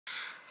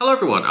Hello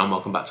everyone and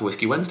welcome back to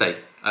Whisky Wednesday.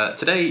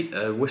 Today,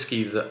 a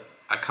whisky that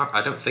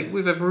I don't think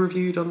we've ever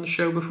reviewed on the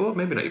show before,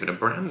 maybe not even a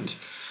brand.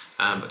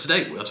 But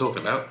today we are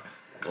talking about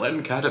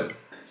Glencadam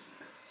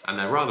and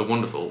their rather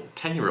wonderful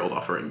 10-year-old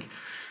offering.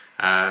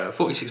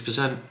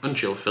 46%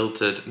 unchilled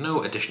filtered,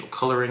 no additional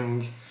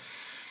colouring.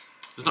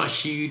 There's not a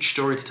huge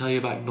story to tell you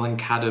about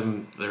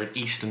Glencadam. They're an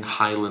Eastern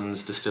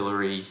Highlands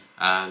distillery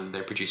and they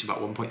produce about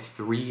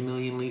 1.3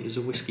 million litres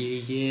of whisky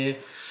a year.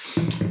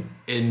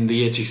 In the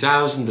year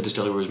 2000, the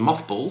distillery was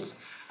mothballed,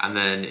 and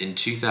then in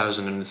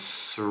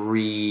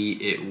 2003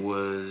 it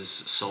was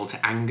sold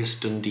to Angus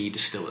Dundee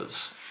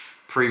Distillers,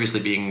 previously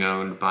being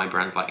owned by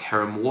brands like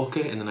Heron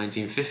Walker in the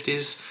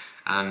 1950s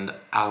and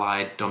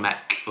Allied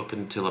Domecq up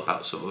until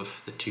about sort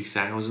of the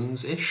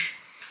 2000s-ish.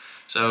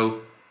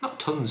 So not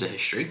tons of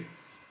history.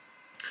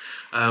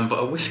 But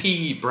a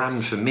whisky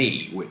brand for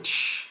me,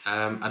 which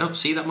I don't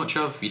see that much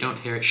of. You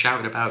don't hear it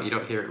shouted about, you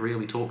don't hear it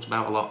really talked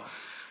about a lot,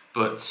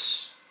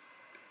 but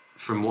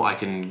from what I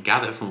can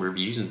gather from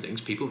reviews and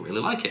things, people really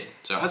like it.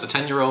 So as a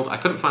 10-year-old, I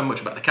couldn't find much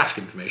about the cask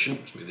information.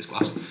 Let's move this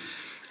glass.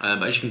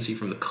 But as you can see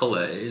from the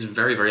colour, it is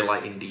very, very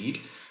light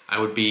indeed. I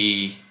would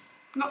be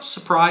not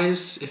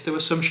surprised if there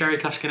was some sherry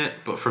cask in it,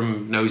 but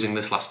from nosing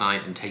this last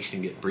night and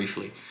tasting it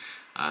briefly,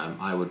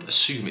 I would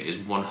assume it is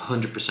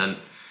 100%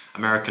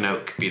 American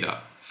oak, be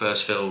that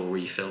first fill,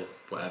 refill,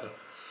 whatever.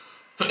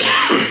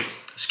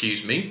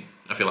 Excuse me.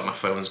 I feel like my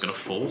phone's going to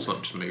fall, so I'll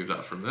just move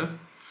that from there.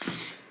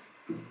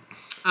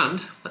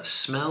 And let's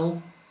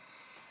smell,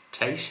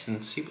 taste,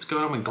 and see what's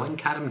going on with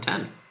Glencadam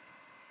 10.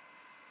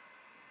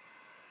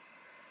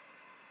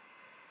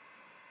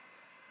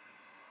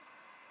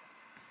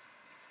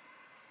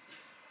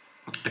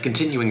 A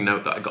continuing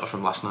note that I got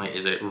from last night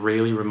is that it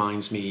really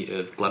reminds me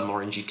of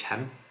Glenmorangie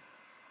 10.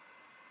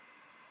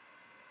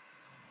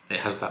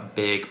 It has that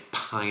big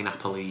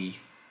pineapple-y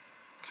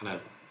kind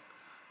of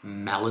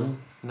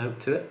melon note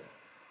to it.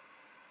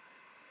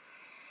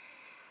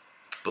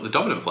 But the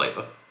dominant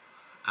flavour,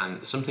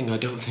 and something I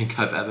don't think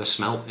I've ever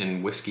smelt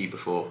in whiskey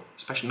before,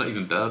 especially not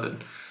even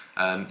bourbon,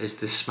 is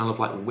this smell of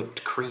like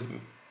whipped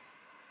cream.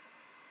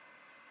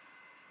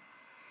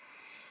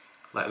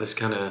 Like this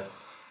kind of,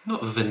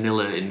 not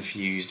vanilla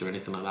infused or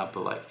anything like that,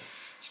 but like,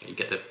 you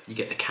know, you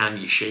get the can,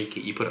 you shake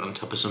it, you put it on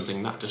top of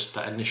something,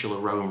 that initial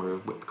aroma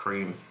of whipped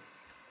cream.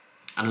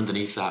 And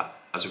underneath that,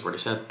 as we've already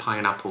said,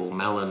 pineapple,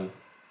 melon.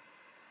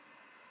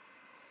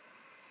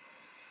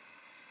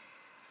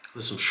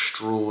 There's some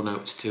straw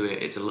notes to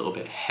it. It's a little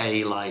bit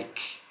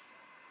hay-like.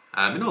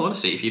 In all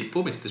honesty, if you'd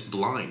pulled me to this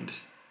blind,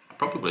 I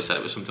probably would have said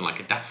it was something like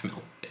a Daff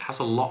Mill. It has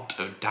a lot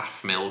of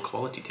Daff Mill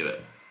quality to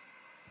it.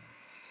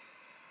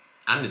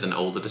 And is an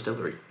older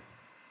distillery.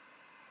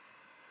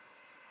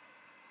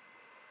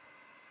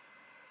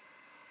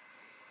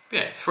 But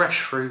yeah,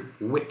 fresh fruit,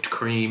 whipped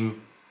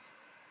cream.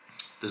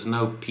 There's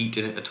no peat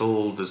in it at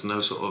all. There's no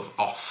sort of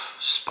off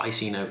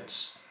spicy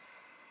notes.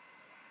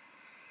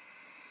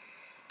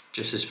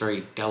 Just this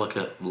very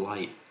delicate,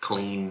 light,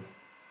 clean,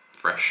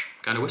 fresh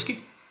kind of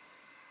whiskey.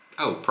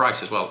 Oh,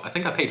 price as well. I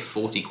think I paid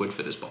 40 quid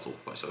for this bottle,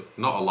 so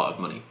not a lot of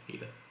money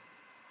either.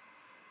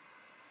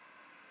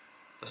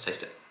 Let's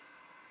taste it.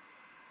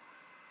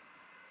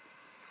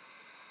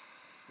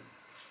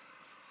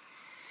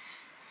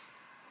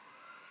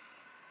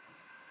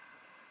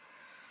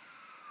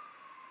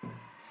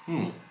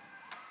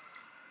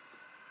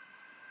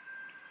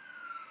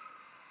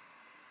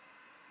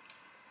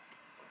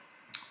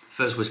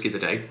 First whiskey of the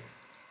day.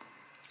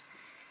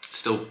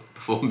 Still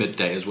before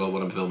midday as well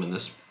when I'm filming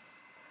this.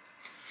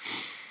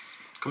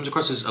 Comes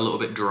across as a little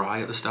bit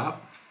dry at the start.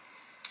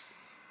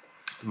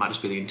 It might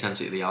just be the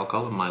intensity of the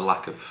alcohol and my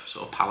lack of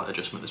sort of palate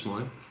adjustment this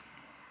morning.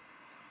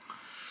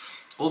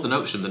 All the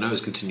notes from the nose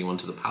continue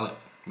onto the palate.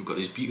 We've got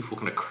these beautiful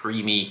kind of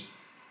creamy,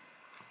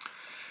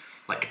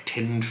 like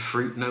tinned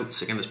fruit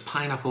notes. Again, there's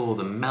pineapple,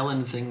 the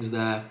melon things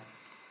there.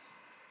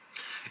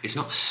 It's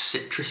not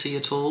citrusy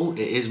at all.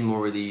 It is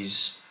more of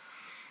these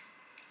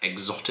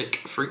exotic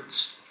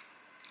fruits.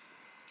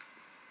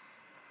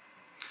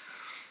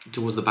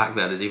 Towards the back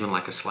there, there's even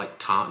like a slight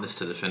tartness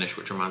to the finish,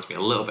 which reminds me a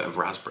little bit of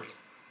raspberry.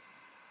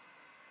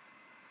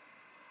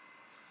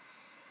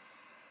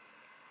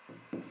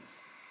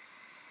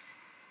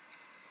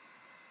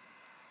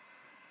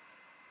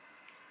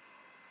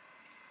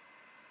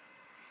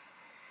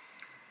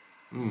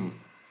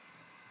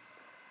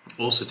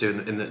 Also too,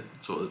 in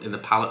the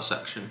palate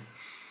section,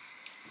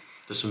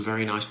 there's some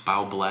very nice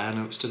Bao Blair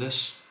notes to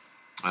this.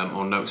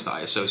 Or notes that I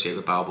associate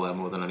with Bao Blair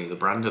more than any other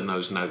brand, and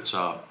those notes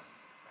are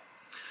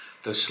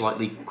those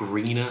slightly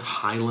greener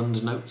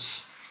Highland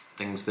notes,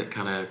 things that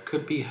kind of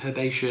could be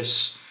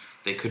herbaceous,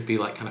 they could be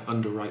like kind of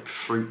underripe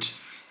fruit,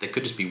 they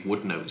could just be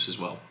wood notes as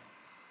well.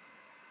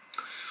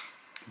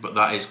 But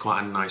that is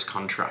quite a nice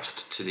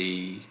contrast to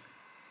the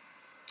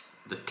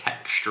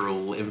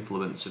textural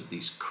influence of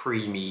these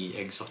creamy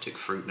exotic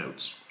fruit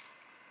notes.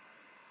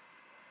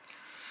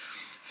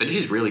 Finish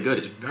is really good,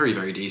 it's very,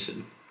 very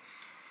decent.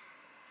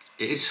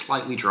 It is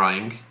slightly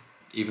drying,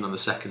 even on the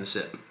second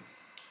sip.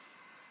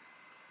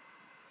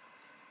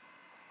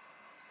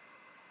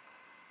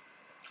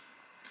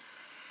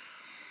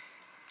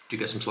 Do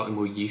get some slightly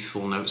more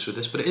youthful notes with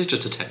this, but it is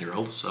just a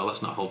 10-year-old, so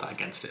let's not hold that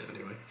against it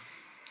anyway.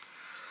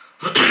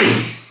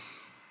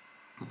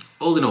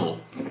 All in all,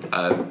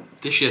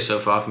 this year so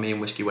far for me in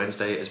Whisky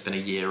Wednesday has been a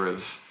year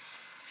of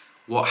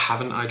what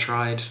haven't I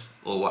tried,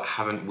 or what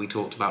haven't we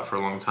talked about for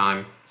a long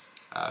time.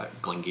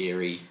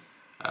 Glengarry,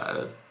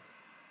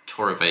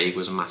 Toravaig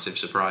was a massive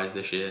surprise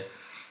this year.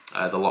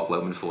 The Loch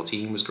Lomond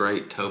 14 was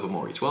great,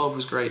 Tobermory 12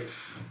 was great.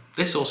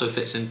 This also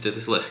fits into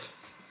this list,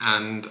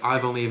 and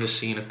I've only ever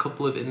seen a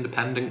couple of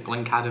independent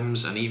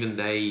Glencadams, and even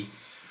they,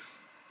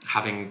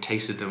 having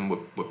tasted them,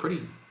 were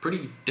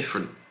pretty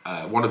different.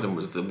 One of them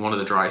was one of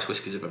the driest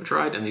whiskies I've ever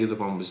tried, and the other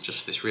one was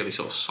just this really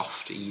sort of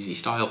soft, easy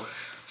style,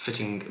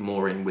 fitting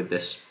more in with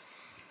this.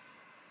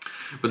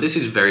 But this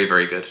is very,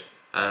 very good.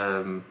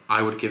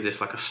 I would give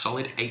this like a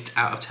solid 8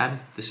 out of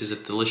 10. This is a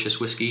delicious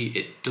whiskey.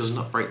 It does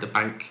not break the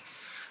bank.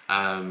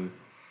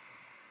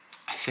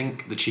 I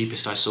think the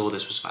cheapest I saw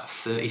this was about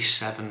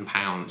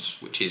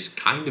 £37, which is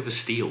kind of a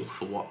steal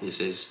for what this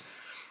is.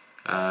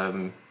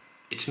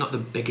 It's not the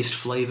biggest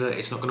flavour,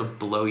 it's not going to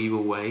blow you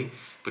away,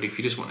 but if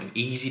you just want an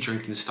easy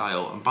drinking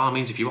style, and by all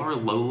means, if you are a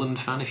lowland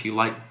fan, if you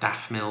like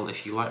Daffmill,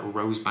 if you like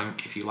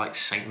Rosebank, if you like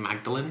St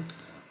Magdalene,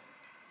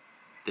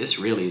 this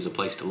really is a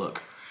place to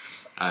look,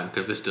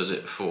 because this does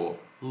it for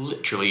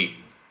literally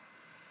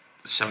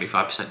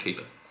 75%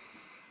 cheaper.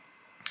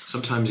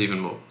 Sometimes even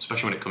more,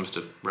 especially when it comes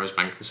to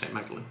Rosebank and St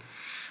Magdalene.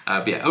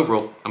 But yeah,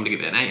 overall, I'm going to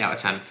give it an 8 out of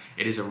 10.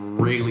 It is a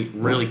really,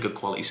 really good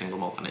quality single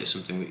malt, and it is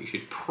something that you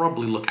should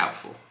probably look out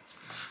for.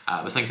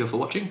 But thank you all for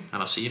watching,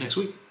 and I'll see you next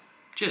week.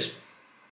 Cheers.